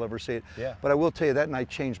last time I'll ever see it. Yeah. But I will tell you, that night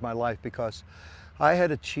changed my life because I had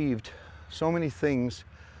achieved so many things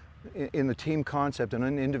in the team concept and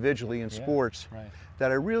individually in sports right. that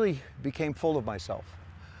I really became full of myself.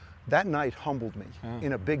 That night humbled me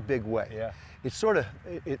in a big, big way. Yeah. It sort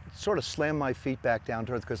of slammed my feet back down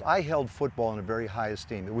to earth because I held football in a very high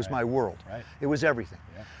esteem. It was my world. Right. It was everything.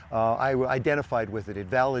 Yeah. I identified with it. It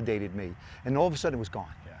validated me. And all of a sudden it was gone.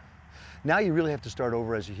 Yeah. Now you really have to start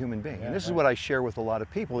over as a human being. And this is what I share with a lot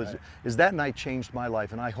of people is that night changed my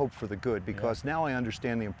life, and I hope for the good, because now I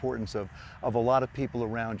understand the importance of a lot of people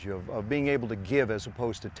around you, of being able to give as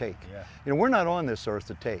opposed to take. Yeah. We're not on this earth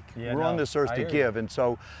to take. Yeah, we're on no, this earth I to hear give. And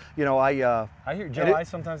so, I hear, Joe, and I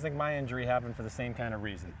sometimes think my injury happened for the same kind of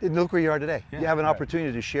reason. and look where you are today. Yeah, You have an right.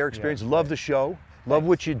 opportunity to share experience, Yeah, love the show, love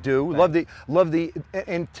what you do, love the,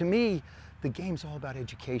 and to me, the game's all about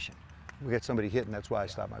education. We get somebody hit, and that's why I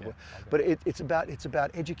stopped my voice. But it's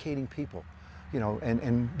about educating people,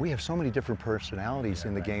 and we have so many different personalities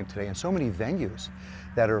in the game today, and so many venues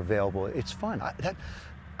that are available. It's fun.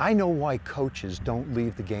 I know why coaches don't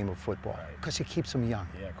leave the game of football, because it keeps them young.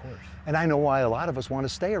 Yeah, of course. And I know why a lot of us want to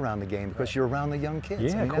stay around the game, because you're around the young kids.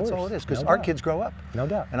 Yeah, I mean, of that's all course. it is, because No our doubt. kids grow up. No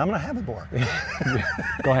doubt. And I'm going to have a bar.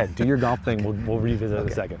 Go ahead, do your golf thing. We'll revisit in a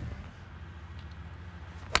Okay. second.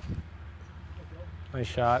 Nice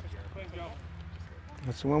shot.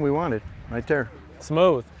 That's the one we wanted, right there.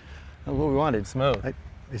 Smooth. That's what we wanted. Smooth.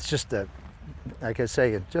 It's just that, like I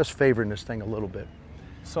say, just favoring this thing a little bit.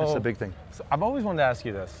 So That's the big thing. So I've always wanted to ask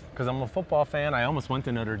you this, because I'm a football fan. I almost went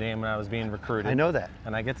to Notre Dame when I was being recruited. I know that.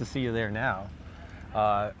 And I get to see you there now.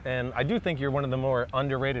 And I do think you're one of the more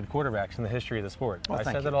underrated quarterbacks in the history of the sport. Well, I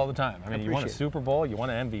thank said you. that all the time. I mean, you won a appreciate it. Super Bowl, you won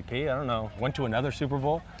an MVP, I don't know, went to another Super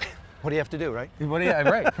Bowl. What do you have to do, right?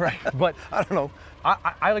 Right. But I don't know.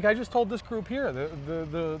 I just told this group here,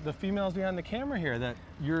 the females behind the camera here, that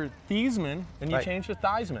you're Thiesman and you Right. changed to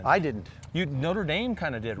Theismann. I didn't. Notre Dame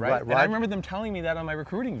kind of did, right? Right, And I right. remember them telling me that on my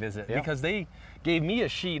recruiting visit, Yeah. because they gave me a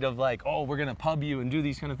sheet of like, oh, we're gonna pub you and do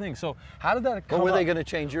these kind of things. So how did that come What were they up? going to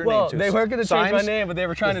change your Well, name to? they were going to change my Symes? name, but they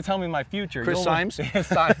were trying to tell me my future. Chris Symes?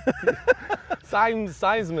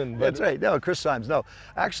 Seisman. That's right. No, Chris Symes. No.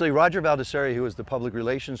 Actually, Roger Baldessari, who was the public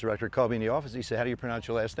relations director, called me in the office. He said, how do you pronounce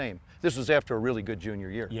your last name? This was after a really good junior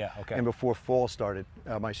year. Yeah, okay. And before fall started,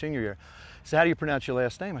 my senior year. He said, how do you pronounce your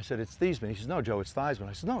last name? I said, it's Thiesman. He says, no, Joe, it's Theismann.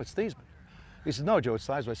 I said, no, it's Thiesman. He said, no, Joe, it's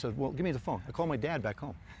Theismann. I said, well, give me the phone. I called my dad back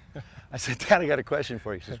home. I said, Dad, I got a question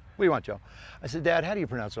for you. He says, what do you want, Joe? I said, Dad, how do you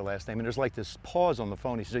pronounce her last name? And there's like this pause on the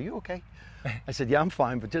phone. He says, are you okay? I said, yeah, I'm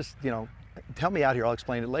fine, but just, help me out here. I'll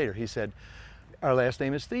explain it later. He said, our last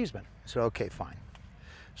name is Thiesman. I said, okay, fine.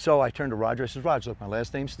 So I turned to Roger. I said, Roger, look, my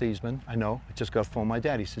last name's Thiesman. I know. I just got a phone from my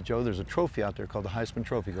dad. He said, Joe, there's a trophy out there called the Heisman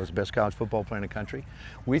Trophy. He goes, best college football player in the country.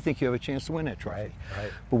 We think you have a chance to win that trophy.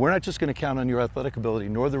 Right. But we're not just going to count on your athletic ability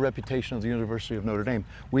nor the reputation of the University of Notre Dame.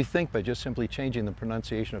 We think by just simply changing the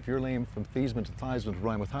pronunciation of your name from Thiesman to Theismann to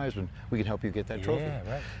rhyme with Heisman, we can help you get that trophy.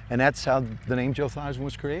 Yeah, right. And that's how the name Joe Theismann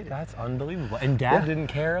was created. That's unbelievable. And Dad didn't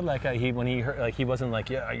care, like when he heard, like he wasn't like,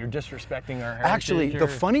 yeah, you're disrespecting our heritage. Actually, the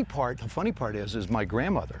funny part is my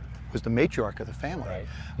grandmother was the matriarch of the family. Right.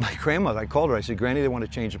 My grandmother, I called her, I said, Granny, they want to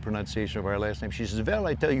change the pronunciation of our last name. She says, well,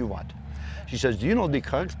 I tell you what. She says, do you know the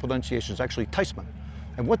correct pronunciation is actually Theismann?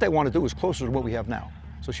 And what they want to do is closer to what we have now.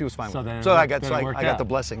 So she was fine with it. So I got the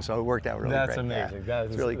blessing, so it worked out really great. That's amazing. Yeah,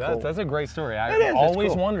 that's really cool. That's a great story. I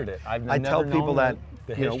always wondered it. I tell people that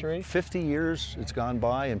the history. 50 years it's gone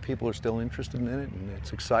by and people are still interested in it, and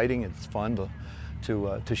it's exciting, it's fun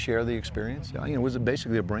to share the experience. It was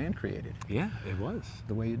basically a brand created. Yeah, it was.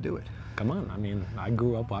 The way you do it. Come on, I mean, I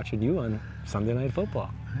grew up watching you on Sunday Night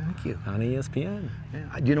Football. Thank you. On ESPN.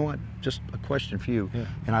 Yeah. You know what? Just a question for you. Yeah.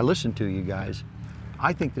 And I listened to you guys.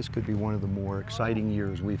 I think this could be one of the more exciting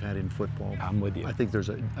years we've had in football. I'm with you. I think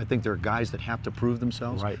there are guys that have to prove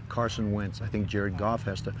themselves. Right. Carson Wentz. I think Jared Goff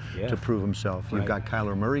has to prove himself. You've got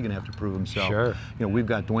Kyler Murray going to have to prove himself. Sure. We've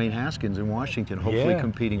got Dwayne Haskins in Washington, hopefully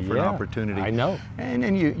competing for an opportunity. I know. And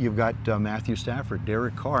then you've got Matthew Stafford,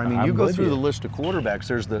 Derek Carr. I mean, you go through the list of quarterbacks.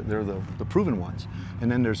 They're the proven ones,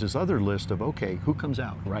 and then there's this other list of who comes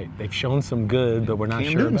out. Right. They've shown some good, but we're not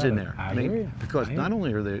Cam sure Newton's about in it. there. I mean, because not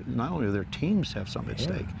only are their teams have something at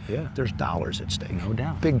stake. Yeah. There's dollars at stake. No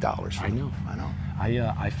doubt. Big dollars. I know.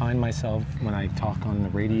 I I find myself, when I talk on the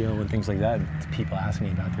radio and things like that, people ask me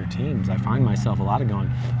about their teams. I find myself a lot of going,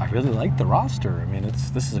 I really like the roster. I mean,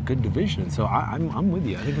 this is a good division. So I'm with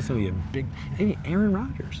you. I think it's going to be a big. Hey, Aaron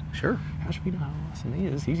Rodgers. Sure. How should we know how awesome he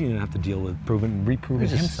is? He's going to have to deal with reproving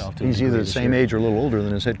himself. He's either the same age or a little older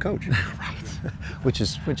than his head coach. Right. which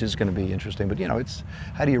is going to be interesting. But it's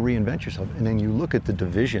how do you reinvent yourself? And then you look at the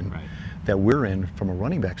division that we're in from a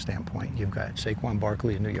running back standpoint. You've got Saquon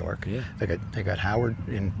Barkley in New York. Yeah. They got Howard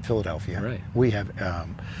in Philadelphia. Right. We have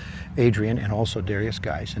Adrian and also Darius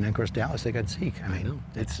Guice, and then of course Dallas. They got Zeke. I know.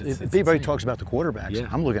 Everybody talks about the quarterbacks. Yeah.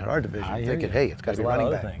 I'm looking at our division, thinking, hey, it's got to be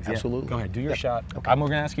running back. Things. Absolutely. Go ahead, do your shot. Okay. I'm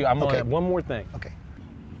going to ask you. I'm going to add one more thing. Okay.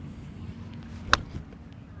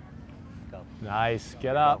 Nice.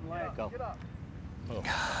 Get up. Go.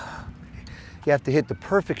 You have to hit the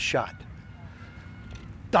perfect shot.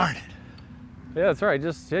 Darn it. Yeah, that's right.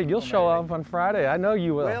 You'll show up on Friday. I know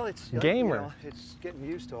you will. Well, it's gamer. It's getting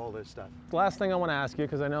used to all this stuff. Last thing I want to ask you,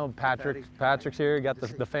 because I know Patrick's here. You got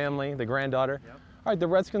the family, the granddaughter. Yep. All right, the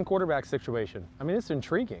Redskin quarterback situation. I mean, it's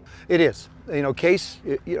intriguing. It is. Case.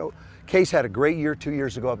 Case had a great year 2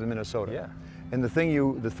 years ago up in Minnesota. Yeah. And the thing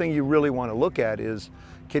you really want to look at is,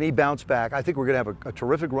 can he bounce back? I think we're going to have a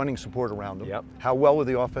terrific running support around him. Yep. How well will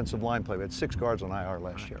the offensive line play? We had 6 guards on IR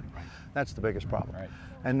last year. Right. That's the biggest problem. Right.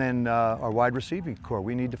 And then our wide receiving core,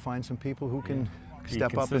 we need to find some people who can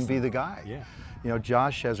step up and be the guy. Yeah.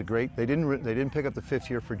 Josh has a great. They didn't pick up the 5th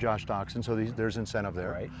year for Josh Doxson, so there's incentive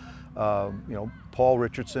there. Right. Paul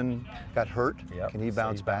Richardson got hurt. Yep. Can he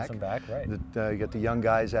bounce back? Back, right. You get the young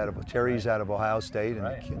guys Terry's out of Ohio State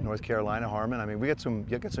and North Carolina, Harmon. I mean, you get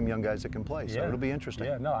some young guys that can play, so it'll be interesting.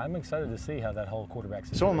 Yeah, no, I'm excited to see how that whole quarterback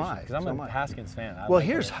situation. So am I. Because I'm a Haskins fan.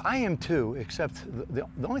 I am too, except the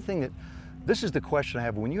only thing that, this is the question I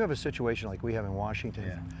have. When you have a situation like we have in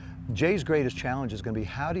Washington, Jay's greatest challenge is going to be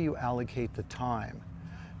how do you allocate the time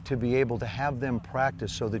to be able to have them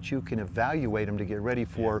practice so that you can evaluate them to get ready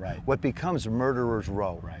for what becomes Murderer's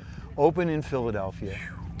Row. Right. Open in Philadelphia,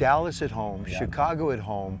 Dallas at home, Chicago at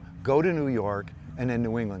home, go to New York, and then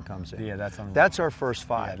New England comes in. Yeah, that's unreal. That's our first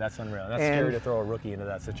 5. Yeah, that's unreal. That's scary to throw a rookie into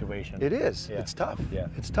that situation. It is. Yeah. It's tough. Yeah.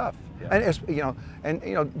 It's tough. Yeah.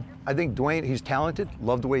 And I think Dwayne, he's talented.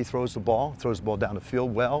 Love the way he throws the ball down the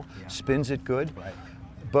field well, spins it good. Right.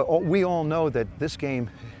 But we all know that this game,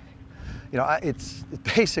 it's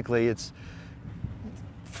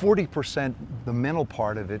 40% the mental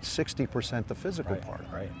part of it, 60% the physical part.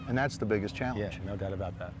 Right. And that's the biggest challenge. Yeah, no doubt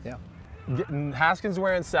about that. Yeah. Haskins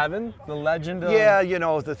wearing 7, the legend of... Yeah,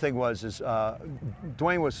 the thing was,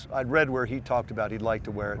 Dwayne I'd read where he talked about he'd like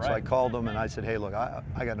to wear it, so I called him and I said, hey, look, I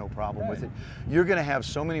got no problem with it. You're going to have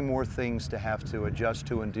so many more things to have to adjust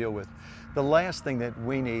to and deal with. The last thing that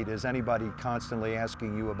we need is anybody constantly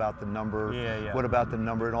asking you about the number, what about the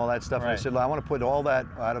number and all that stuff. And I said, look, I want to put all that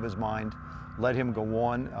out of his mind, let him go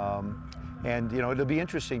on. And, it'll be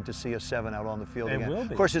interesting to see a 7 out on the field again. It will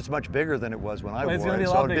be. Of course, it's much bigger than it was when I wore it. It's going to be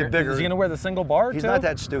a lot bigger. Is he going to wear the single bar, He's too? not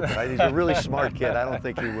that stupid. He's a really smart kid. I don't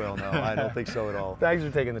think he will, no. I don't think so at all. Thanks for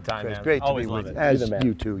taking the time, It's man. great to Always be with love you. it. As You're the man.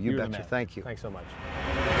 you too. You You're the betcha. man. Thank you. Thanks so much.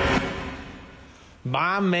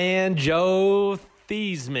 My man, Joe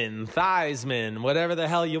Theismann, whatever the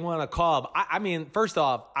hell you want to call him. I mean, first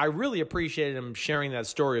off, I really appreciated him sharing that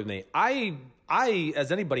story with me. I,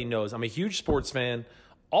 as anybody knows, I'm a huge sports fan.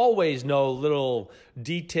 Always know little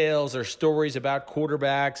details or stories about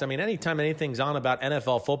quarterbacks. I mean, anytime anything's on about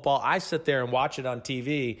NFL football, I sit there and watch it on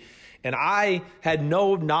TV. And I had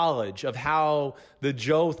no knowledge of how the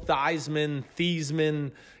Joe Theismann,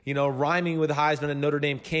 rhyming with Heisman at Notre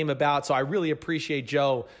Dame came about. So I really appreciate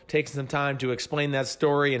Joe taking some time to explain that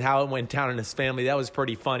story and how it went down in his family. That was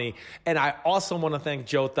pretty funny. And I also want to thank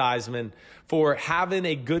Joe Theismann for having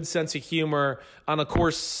a good sense of humor on, of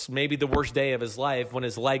course, maybe the worst day of his life when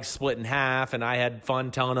his leg split in half. And I had fun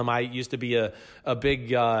telling him I used to be a big,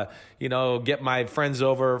 get my friends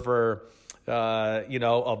over for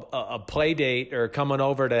a play date or coming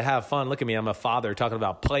over to have fun. Look at me, I'm a father talking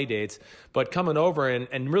about play dates, but coming over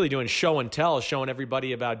and really doing show and tell, showing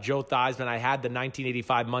everybody about Joe Theismann. I had the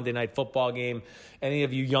 1985 Monday Night Football game. Any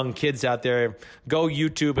of you young kids out there, go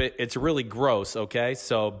YouTube it. It's really gross, okay?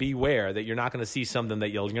 So beware that you're not going to see something that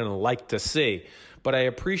you're going to like to see. But I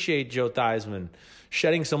appreciate Joe Theismann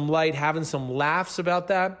shedding some light, having some laughs about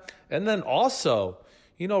that, and then also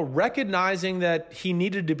recognizing that he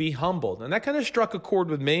needed to be humbled. And that kind of struck a chord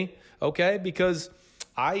with me, okay? Because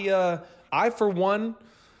I for one,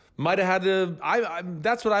 might have had to,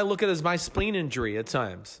 that's what I look at as my spleen injury at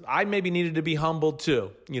times. I maybe needed to be humbled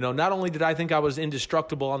too. Not only did I think I was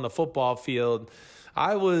indestructible on the football field,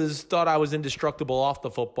 I thought I was indestructible off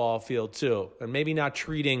the football field too. And maybe not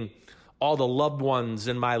treating all the loved ones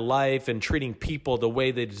in my life and treating people the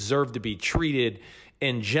way they deserve to be treated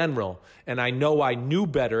in general. And I know I knew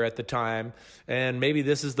better at the time, and maybe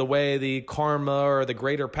this is the way the karma or the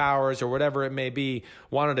greater powers or whatever it may be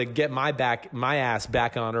wanted to get my ass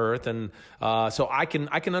back on earth. And so I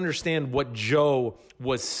can understand what Joe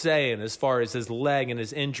was saying as far as his leg and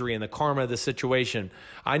his injury and the karma of the situation.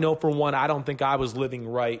 I know for one, I don't think I was living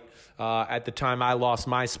right at the time I lost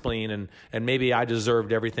my spleen, and maybe I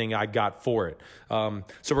deserved everything I got for it.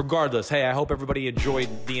 So regardless, hey, I hope everybody enjoyed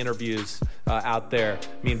the interviews out there.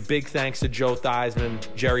 I mean, big thanks to Joe Theismann,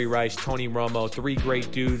 Jerry Rice, Tony Romo, 3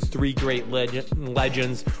 great dudes, 3 great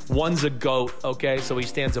legends. One's a GOAT, okay? So he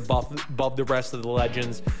stands above the rest of the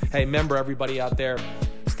legends. Hey, remember everybody out there,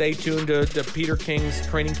 stay tuned to Peter King's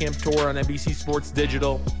training camp tour on NBC Sports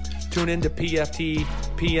Digital. Tune in to PFT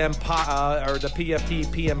PM or the PFT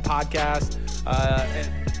PM podcast.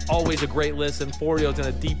 Always a great listen. Forio's in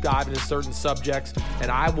a deep dive into certain subjects,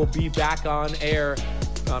 and I will be back on air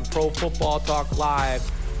on Pro Football Talk Live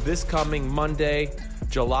this coming Monday,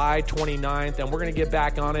 July 29th, and we're going to get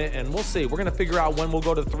back on it, and we'll see. We're going to figure out when we'll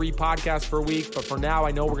go to 3 podcasts per week, but for now,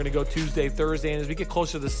 I know we're going to go Tuesday, Thursday, and as we get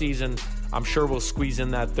closer to the season, I'm sure we'll squeeze in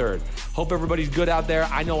that 3rd. Hope everybody's good out there.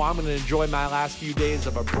 I know I'm going to enjoy my last few days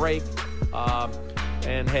of a break,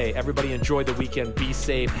 and hey, everybody enjoy the weekend. Be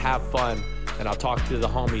safe, have fun, and I'll talk to the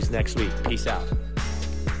homies next week. Peace out.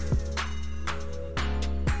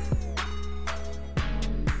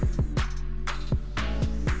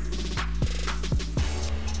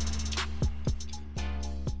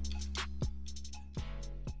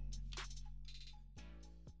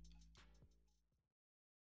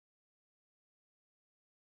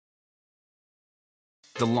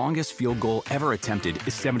 The longest field goal ever attempted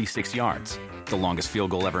is 76 yards. The longest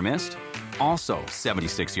field goal ever missed? Also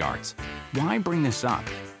 76 yards. Why bring this up?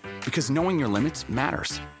 Because knowing your limits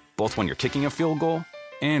matters, both when you're kicking a field goal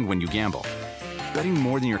and when you gamble. Betting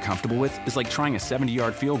more than you're comfortable with is like trying a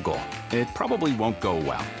 70-yard field goal. It probably won't go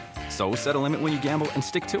well. So set a limit when you gamble and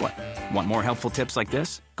stick to it. Want more helpful tips like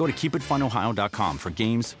this? Go to keepitfunohio.com for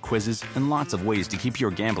games, quizzes, and lots of ways to keep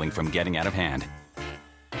your gambling from getting out of hand.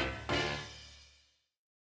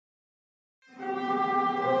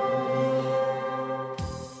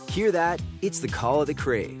 Hear that? It's the call of the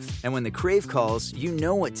Crave. And when the Crave calls, you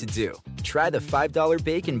know what to do. Try the $5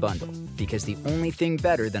 Bacon Bundle, because the only thing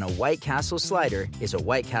better than a White Castle slider is a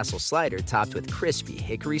White Castle slider topped with crispy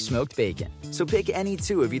hickory smoked bacon. So pick any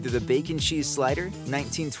 2 of either the Bacon Cheese Slider,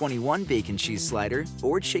 1921 Bacon Cheese Slider,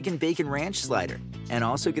 or Chicken Bacon Ranch Slider. And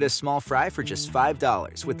also get a small fry for just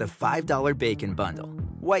 $5 with the $5 Bacon Bundle.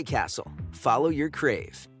 White Castle. Follow your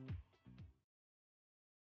Crave.